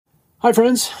Hi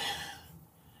friends,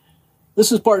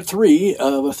 this is part 3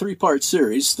 of a 3-part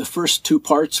series. The first 2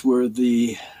 parts were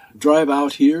the drive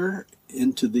out here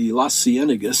into the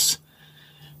Cienegas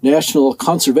National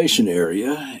Conservation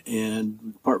Area,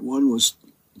 and part 1 was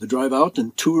the drive out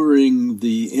and touring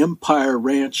the Empire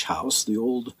Ranch House, the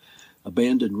old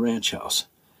abandoned ranch house.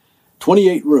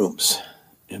 28 rooms,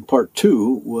 and part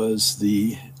 2 was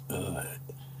the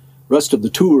rest of the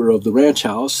tour of the ranch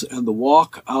house and the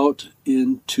walk out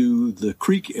into the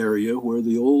creek area where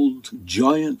the old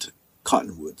giant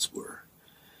cottonwoods were.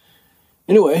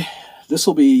 Anyway, this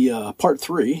will be part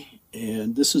 3,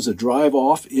 and this is a drive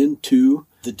off into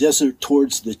the desert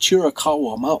towards the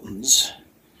Chiricahua Mountains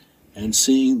and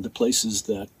seeing the places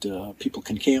that people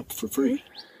can camp for free.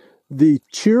 The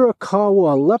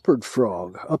Chiricahua leopard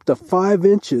frog, up to 5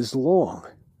 inches long.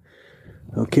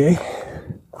 Okay.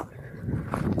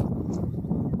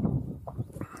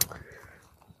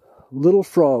 Little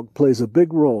frog plays a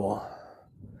big role.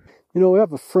 You know, we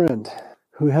have a friend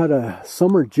who had a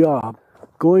summer job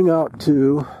going out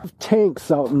to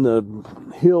tanks out in the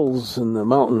hills and the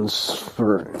mountains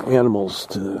for animals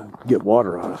to get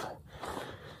water out of.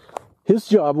 His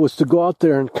job was to go out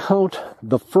there and count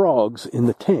the frogs in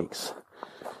the tanks.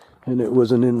 And it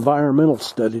was an environmental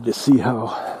study to see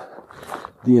how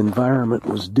the environment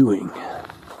was doing.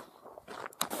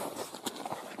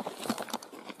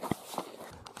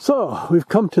 So, we've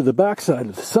come to the backside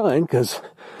of the sign because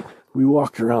we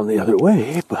walked around the other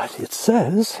way, but it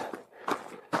says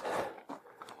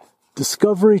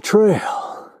Discovery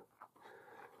Trail.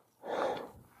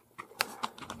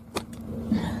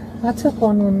 I took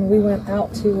one when we went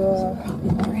out to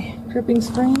Dripping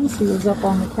Springs. He was up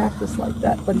on the cactus like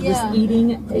that, but he was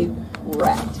eating a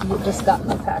rat. He had just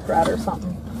gotten a pack rat or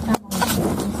something.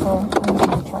 So I'm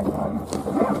going to try that.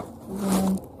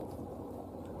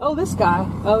 Oh, this guy.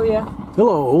 Oh, yeah.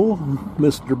 Hello,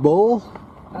 Mr. Bull.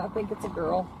 I think it's a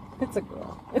girl. It's a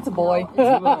girl. It's a boy.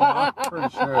 I'm pretty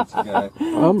sure it's a guy.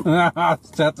 It's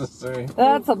tough to say.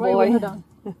 That's a boy.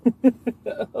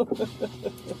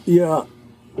 Yeah.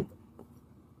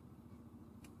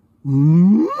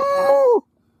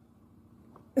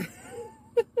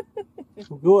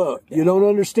 What? You don't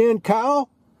understand cow?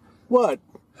 What?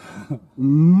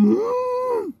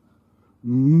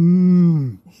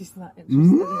 She's not interested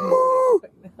in it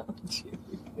right now.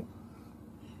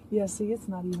 Yeah, see, it's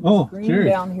not even as green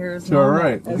down here as it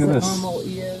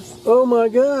normally is. Oh my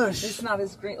gosh. It's not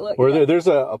as green. Look, there's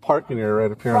a parking area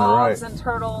right up here on the right. Frogs and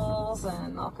turtles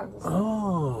and all kinds of stuff.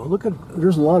 Oh, look at,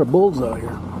 there's a lot of bulls out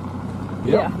here.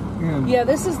 Yeah,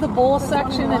 this is the bull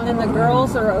section, and then the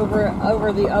girls are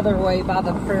over the other way by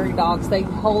the prairie dogs. They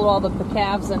hold all the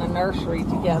calves in a nursery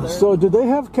together. So, do they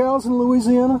have cows in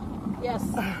Louisiana? Yes.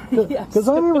 Because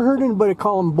I've never heard anybody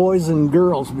call them boys and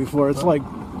girls before. It's like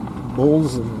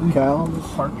bulls and cows.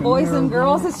 Boys and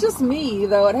girls. It's just me,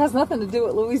 though. It has nothing to do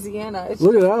with Louisiana.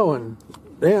 Look at that one.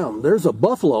 Damn, there's a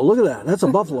buffalo. Look at that. That's a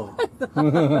buffalo.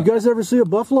 You guys ever see a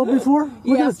buffalo before?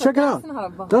 Look at it. Check it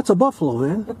out. That's a buffalo,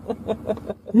 man.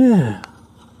 Yeah.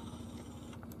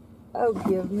 Oh,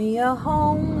 give me a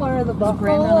home where the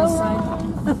buffalo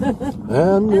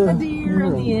and the deer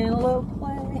and the antelope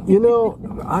play. You know,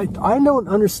 I don't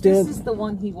understand. This is the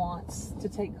one he wants to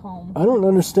take home. I don't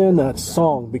understand that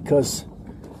song because,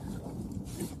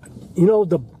 you know,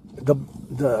 the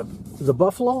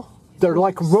buffalo, they're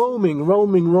like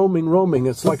roaming.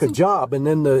 It's like a job. And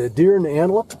then the deer and the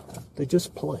antelope, they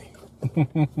just play.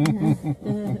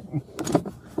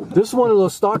 This is one of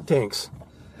those stock tanks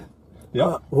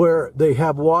where they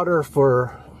have water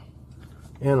for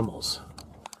animals.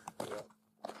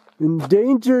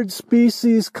 Endangered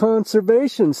Species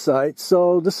Conservation Site,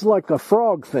 so this is like a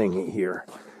frog thingy here.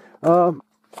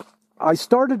 I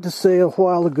started to say a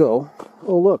while ago,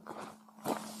 oh look,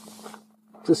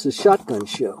 this is a shotgun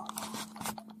shell.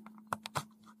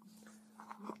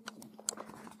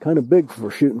 Kind of big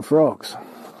for shooting frogs.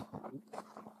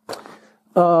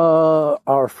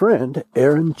 Our friend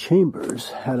Aaron Chambers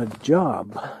had a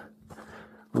job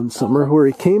one summer where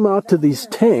he came out to these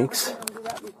tanks,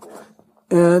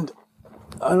 and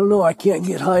I don't know, I can't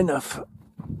get high enough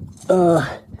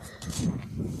to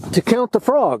count the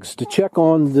frogs, to check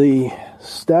on the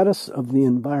status of the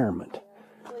environment.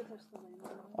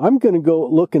 I'm going to go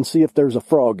look and see if there's a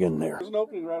frog in there. There's an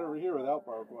opening right over here without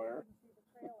barbed wire.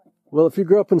 Well, if you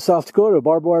grew up in South Dakota,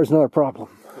 barbed wire is not a problem.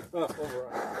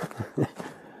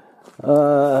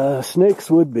 Snakes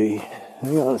would be.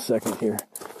 Hang on a second here.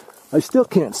 I still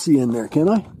can't see in there, can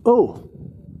I? Oh,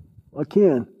 I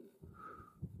can.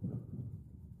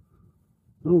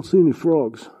 I don't see any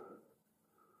frogs.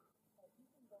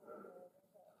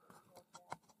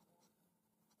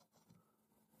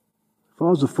 If I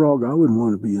was a frog, I wouldn't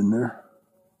want to be in there.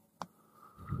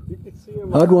 You can see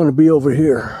them. I'd want to be over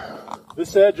here.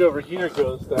 This edge over here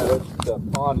goes to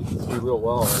that pond. You can see real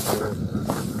well right there.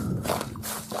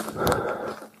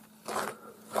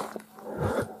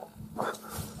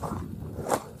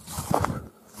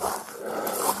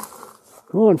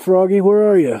 Come on, Froggy, where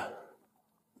are you?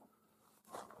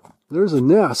 There's a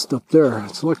nest up there.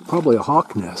 It's like probably a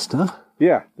hawk nest, huh?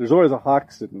 Yeah, there's always a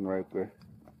hawk sitting right there.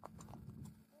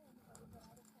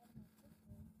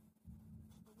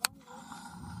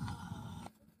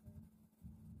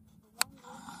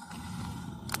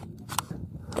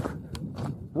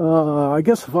 I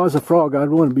guess if I was a frog, I'd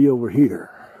want to be over here.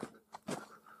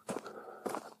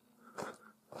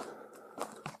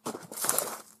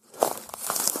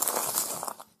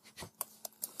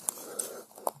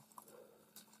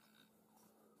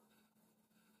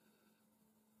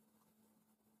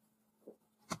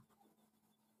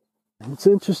 It's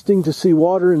interesting to see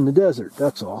water in the desert,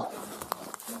 that's all.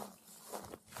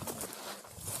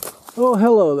 Oh,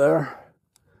 hello there.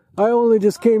 I only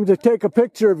just came to take a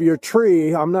picture of your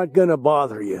tree. I'm not going to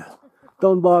bother you.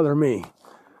 Don't bother me.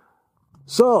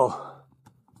 So,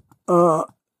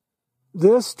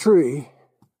 this tree,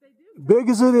 big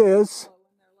as it is,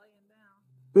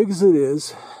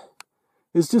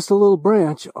 is just a little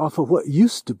branch off of what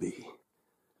used to be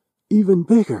even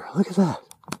bigger. Look at that.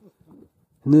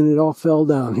 And then it all fell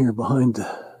down here behind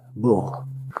the bull.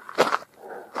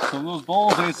 So those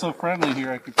bulls ain't so friendly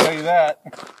here, I can tell you that.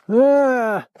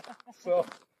 Yeah. So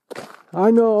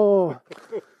I know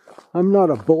I'm not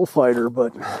a bullfighter,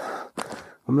 but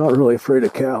I'm not really afraid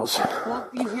of cows. Well,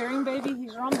 you hear him, baby?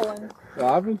 He's rumbling.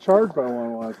 I've been charged by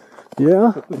one once.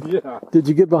 Yeah? Yeah. Did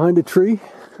you get behind a tree?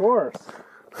 Of course.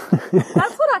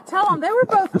 That's what I tell them. They were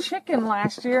both chicken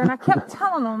last year, and I kept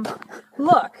telling them,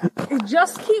 look,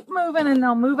 just keep moving and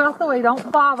they'll move out the way. Don't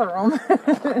bother them.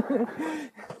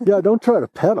 Yeah, don't try to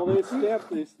pet them. Well, they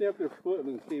stamped their foot and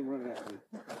then came running at me.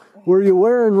 Were you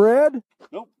wearing red?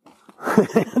 Nope. That's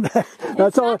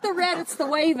it's all. not the red, it's the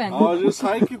waving. I was just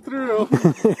hiking through.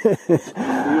 You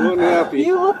weren't happy.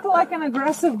 You looked like an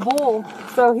aggressive bull,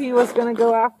 so he was going to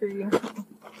go after you.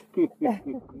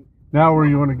 Now where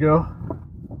you want to go?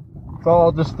 It's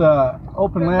all just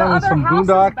open land and some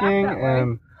boondocking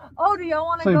and oh, do y'all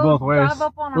want to same go both ways. drive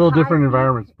up on A little high different peak?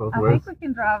 environments both I ways. think we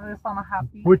can drive this on a high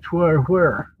peak. Which way?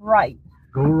 Where? Right.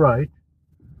 Go right.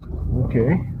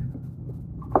 Okay.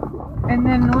 And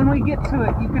then when we get to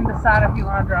it, you can decide if you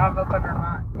want to drive up it or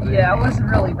not. Yeah, it was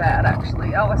really bad,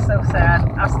 actually. I was so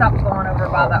sad. I stopped going over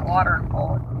by that water and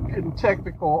pulled. Getting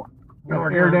technical.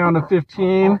 Air down to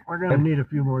 15. We're going to need a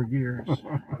few more gears.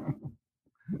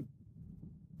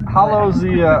 How low is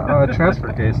the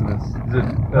transfer case in this? Is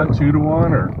it 2 to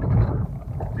 1 or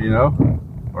do you know?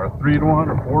 Or 3 to 1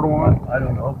 or 4 to 1? I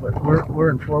don't know, but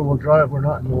we're in four-wheel drive. We're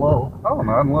not in low. Oh,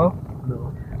 not in low.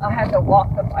 No. I had to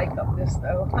walk the bike up this,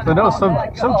 though. I know some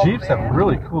Jeeps have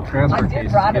really cool transfer cases. I did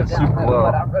Get ride it down, super though, low.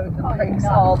 but I rode the brakes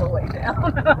all the way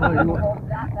down.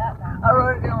 I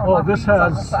rode it down with my this feet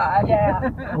on the has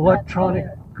side. electronic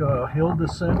hill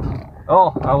descent.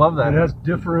 Oh, I love that. It has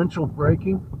differential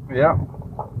braking. Yeah.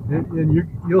 And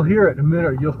you'll hear it in a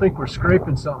minute. You'll think we're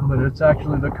scraping something, but it's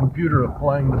actually the computer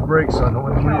applying the brakes on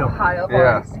one How wheel. high up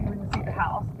Yeah. I see when you see the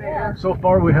house there. So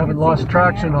far, we haven't lost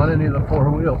traction on any of the four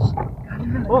wheels.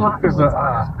 Oh, look, there's a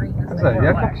yucca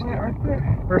plant right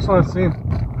there. First one I've seen.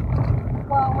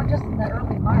 Well, we're just in the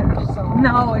early March, so...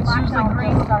 No, it's usually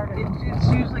green. It's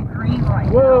usually green right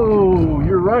now. Whoa,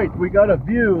 you're right. We got a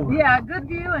view. Yeah, good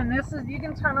view, and this is, you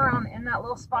can turn around in that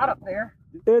little spot up there.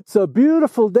 It's a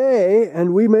beautiful day,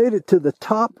 and we made it to the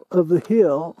top of the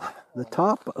hill, the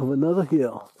top of another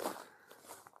hill.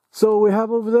 So we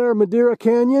have over there Madeira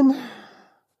Canyon,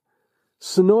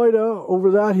 Sonoita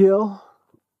over that hill.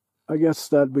 I guess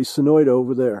that'd be Sonoita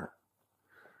over there.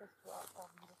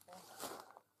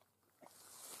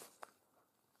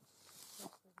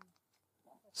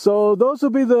 So those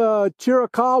will be the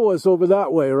Chiricahuas over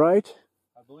that way, right?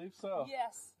 I believe so.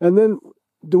 Yes. And then,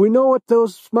 do we know what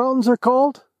those mountains are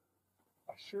called?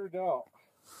 I sure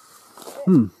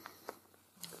don't.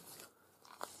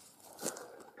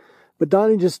 But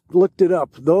Donnie just looked it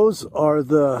up. Those are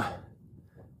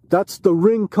that's the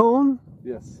rincon.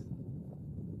 Yes.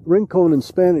 Rincon in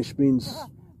Spanish means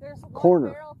corner.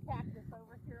 Barrel cactus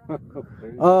over here.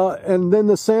 And then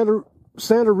the Santa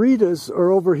Ritas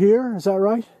are over here. Is that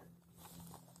right?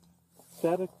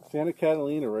 Santa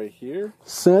Catalina right here.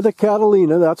 Santa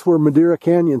Catalina. That's where Madeira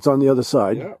Canyon's on the other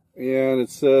side. Yeah. And it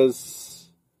says,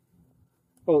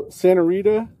 oh, Santa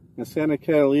Rita, And Santa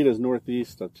Catalina is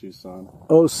northeast of Tucson.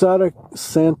 Oh, Santa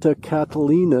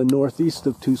Catalina, northeast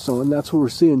of Tucson. That's what we're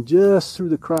seeing just through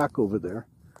the crack over there.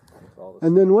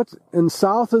 And then what's and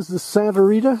south is the Santa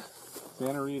Rita?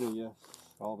 Santa Rita, yes.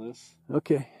 All this.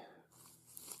 Okay.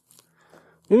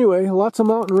 Anyway, lots of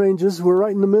mountain ranges. We're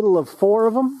right in the middle of 4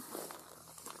 of them.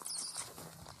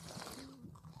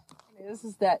 This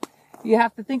is that you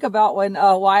have to think about when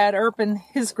Wyatt Earp and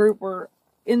his group were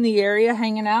in the area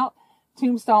hanging out.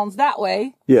 Tombstone's that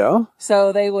way. Yeah.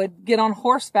 So they would get on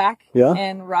horseback Yeah.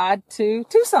 and ride to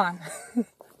Tucson.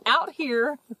 Out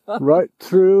here. Right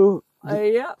through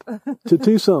Yep. to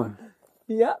Tucson.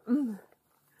 Yep.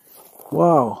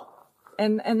 Wow.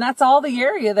 And that's all the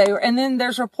area they were. And then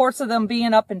there's reports of them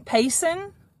being up in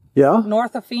Payson, Yeah.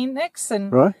 north of Phoenix,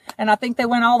 and Right. and I think they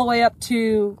went all the way up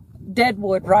to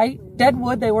Deadwood, right?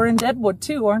 Deadwood, they were in Deadwood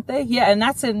too, weren't they? Yeah, and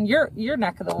that's in your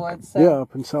neck of the woods. So. Yeah,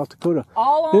 up in South Dakota.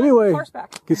 All on Anyway,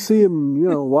 horseback. you could see him, you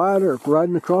know, Wyatt Earp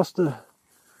riding across the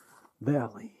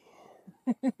valley.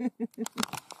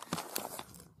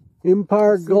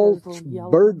 Empire Gulch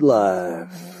Bird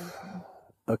Life.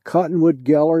 A cottonwood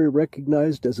gallery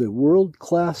recognized as a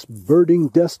world-class birding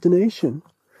destination.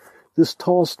 This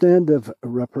tall stand of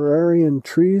riparian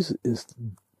trees is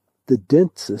the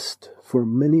densest for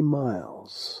many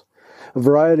miles. A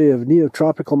variety of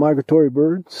neotropical migratory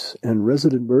birds and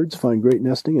resident birds find great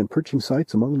nesting and perching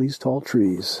sites among these tall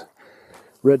trees.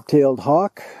 Red-tailed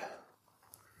hawk,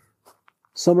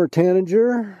 summer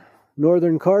tanager,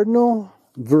 northern cardinal,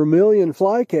 vermilion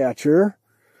flycatcher,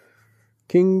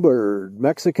 kingbird,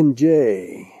 Mexican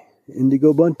jay,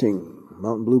 indigo bunting,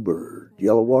 mountain bluebird,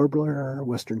 yellow warbler,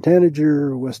 western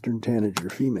tanager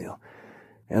female,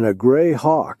 and a gray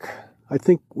hawk. I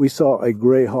think we saw a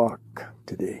gray hawk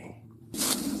today. You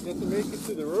have to make it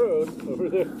to the road over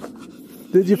there.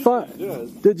 Did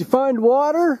you find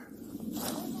water?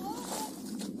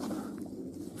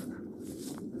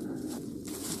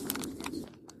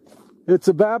 It's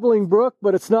a babbling brook,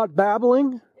 but it's not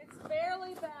babbling. It's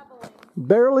barely babbling.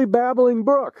 Barely babbling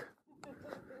brook.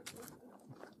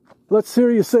 Let's hear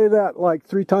you say that like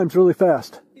 3 times really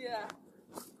fast. Yeah.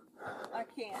 I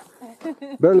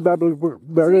can't. Barely babbling brook.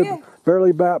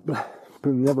 Barely babbling.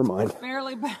 Never mind.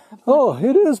 Barely babbling. Oh,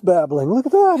 it is babbling. Look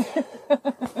at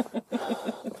that.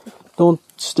 Don't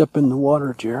step in the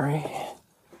water, Jerry.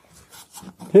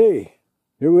 Hey,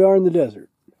 here we are in the desert.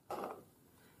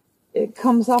 It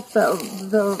comes off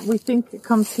we think it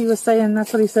comes, he was saying,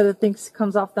 that's what he said, it thinks it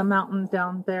comes off the mountain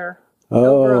down there.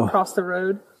 Over across the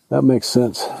road. That makes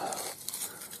sense.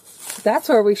 That's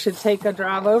where we should take a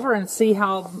drive over and see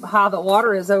how the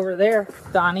water is over there,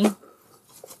 Donnie.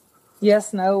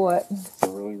 Yes, no, what? It's a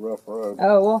really rough road.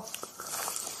 Oh,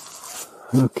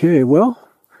 well. Okay, well,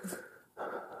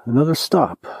 another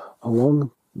stop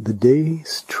along the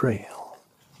day's trail.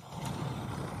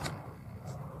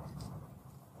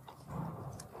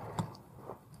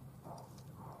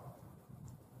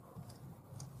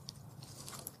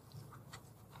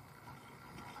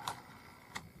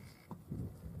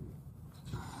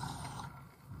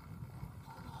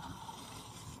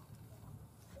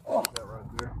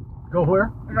 Go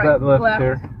where? Right, That left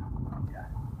there.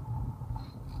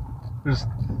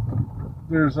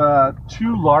 There's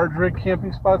 2 large rig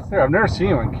camping spots there. I've never seen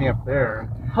anyone camp there.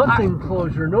 Hunting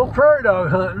closure, no prairie dog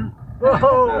hunting.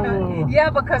 Whoa! Yeah,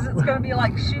 because it's going to be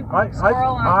like shooting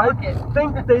squirrel in a bucket. I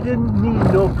think they didn't mean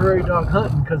no prairie dog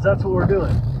hunting, because that's what we're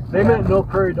doing. They meant no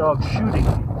prairie dog shooting.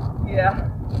 Yeah.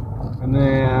 And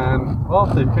then, well,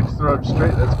 if they fix the road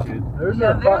straight, that's good. There's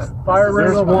a fire ring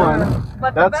There's over one. there.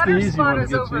 But That's the better the easy spot one to is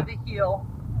get over to. the hill.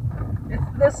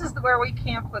 This is where we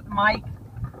camped with Mike.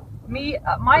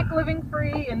 Mike living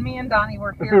free, and me and Donnie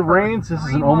were here. If it rains, this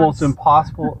is an almost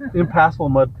impassable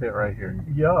mud pit right here.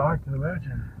 Yeah, I can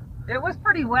imagine. It was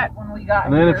pretty wet when we got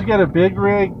And here. then if you get a big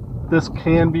rig, this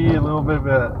can be a little bit of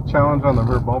a challenge on the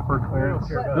rear bumper clearance.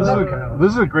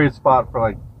 This is a great spot for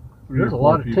like 3 There's or a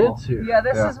 4 lot of people. tents here. Yeah,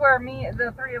 this is where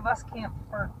the 3 of us camped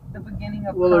for the beginning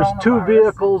of Well, there's 2 coronavirus.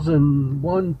 vehicles and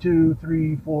 1, 2,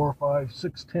 3, 4, 5,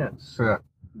 6 tents. Yeah.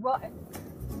 Well,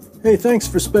 Hey, thanks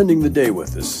for spending the day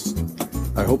with us.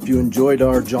 I hope you enjoyed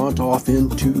our jaunt off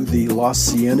into the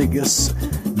Cienegas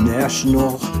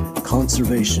National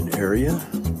Conservation Area,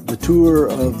 the tour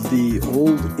of the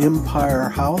old Empire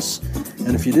House,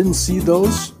 and if you didn't see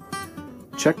those,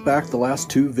 check back the last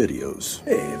 2 videos.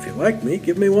 Hey, if you like me,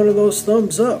 give me one of those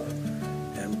thumbs up,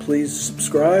 and please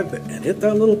subscribe and hit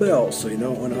that little bell so you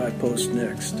know when I post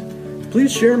next.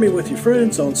 Please share me with your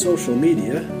friends on social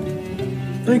media.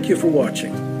 Thank you for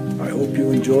watching. I hope you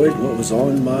enjoyed what was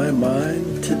on my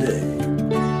mind today.